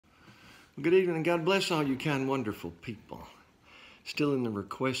Well, good evening and God bless all you kind, wonderful people. Still in the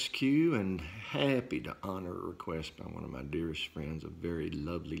request queue and happy to honor a request by one of my dearest friends, a very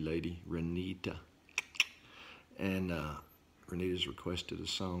lovely lady, Renita. And Renita's requested a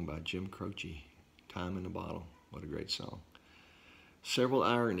song by Jim Croce, Time in a Bottle. What a great song. Several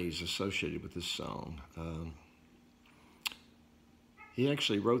ironies associated with this song. He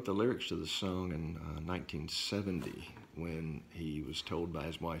actually wrote the lyrics to the song in 1970 when he was told by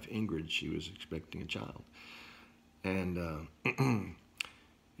his wife Ingrid she was expecting a child. And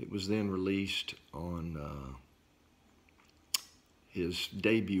it was then released on his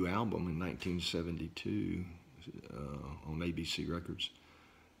debut album in 1972 on ABC Records,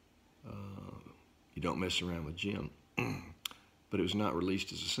 You Don't Mess Around with Jim. But it was not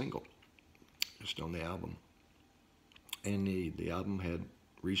released as a single, just on the album. And the album had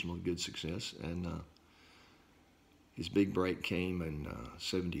reasonably good success, and his big break came in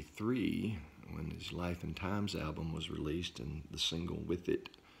 '73 when his Life and Times album was released, and the single with it,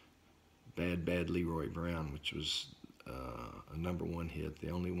 Bad Bad Leroy Brown, which was a #1 hit, the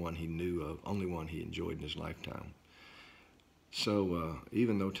only one he knew of, only one he enjoyed in his lifetime. So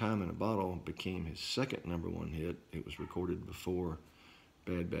even though Time in a Bottle became his second #1 hit, it was recorded before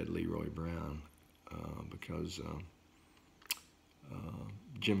Bad Bad Leroy Brown because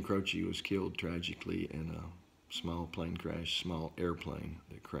Jim Croce was killed tragically in a small plane crash, small airplane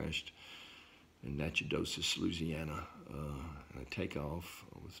that crashed in Natchitoches, Louisiana, in a takeoff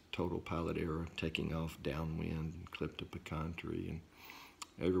with total pilot error, taking off downwind and clipped a pecan tree, and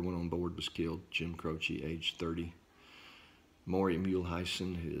everyone on board was killed. Jim Croce, age 30. Maury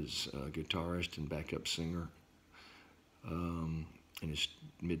Muehlheisen, his guitarist and backup singer, in his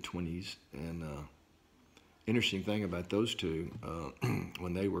mid-20s, and interesting thing about those two,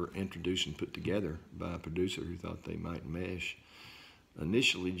 when they were introduced and put together by a producer who thought they might mesh,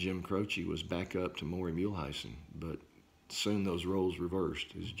 initially Jim Croce was back up to Maury Muehlheisen, but soon those roles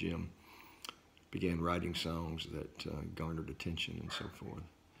reversed as Jim began writing songs that garnered attention and so forth.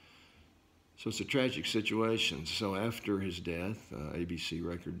 So it's a tragic situation. So after his death, ABC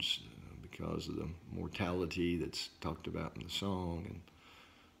Records, because of the mortality that's talked about in the song and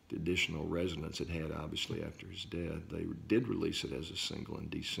the additional resonance it had, obviously, after his death, they did release it as a single in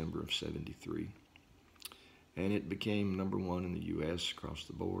December of '73. And it became #1 in the U.S., across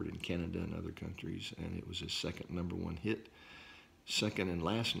the board, in Canada and other countries, and it was his second #1 hit, second and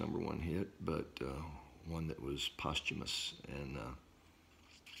last #1 hit, but one that was posthumous. And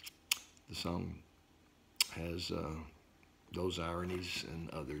the song has those ironies and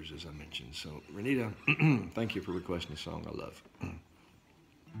others, as I mentioned. So, Renita, thank you for requesting a song I love.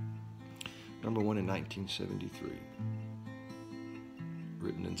 #1 in 1973.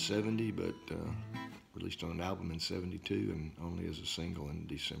 Written in '70, but released on an album in '72 and only as a single in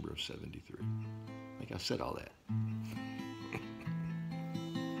December of '73. I think I said all that.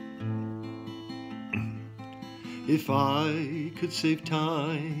 If I could save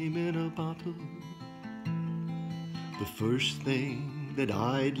time in a bottle, the first thing that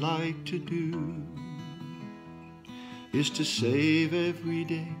I'd like to do is to save every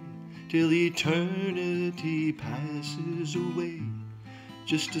day till eternity passes away,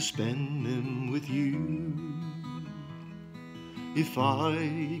 just to spend them with you. If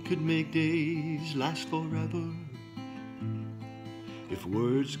I could make days last forever, if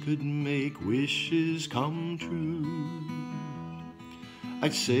words could make wishes come true,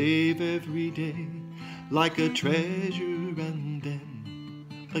 I'd save every day like a treasure, and then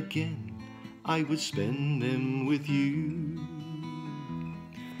again I would spend them with you.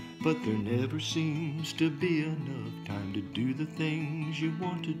 But there never seems to be enough time to do the things you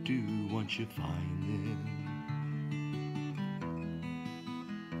want to do once you find them.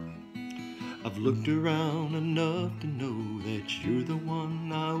 I've looked around enough to know that you're the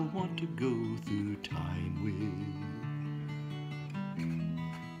one I want to go through time with.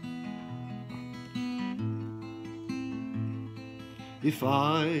 If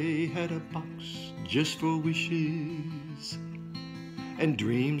I had a box just for wishes and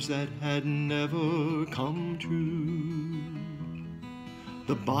dreams that had never come true,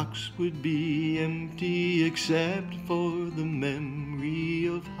 the box would be empty except for the memory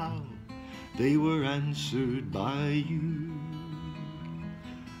of how they were answered by you.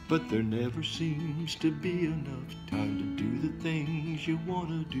 But there never seems to be enough time to do the things you want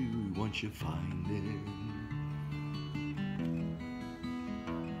to do once you find them.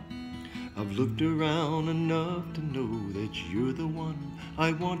 I've looked around enough to know that you're the one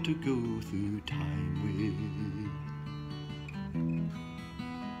I want to go through time with.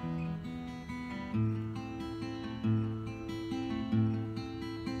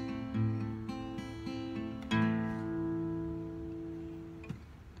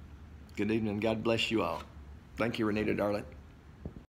 Good evening. God bless you all. Thank you, Renita, darling.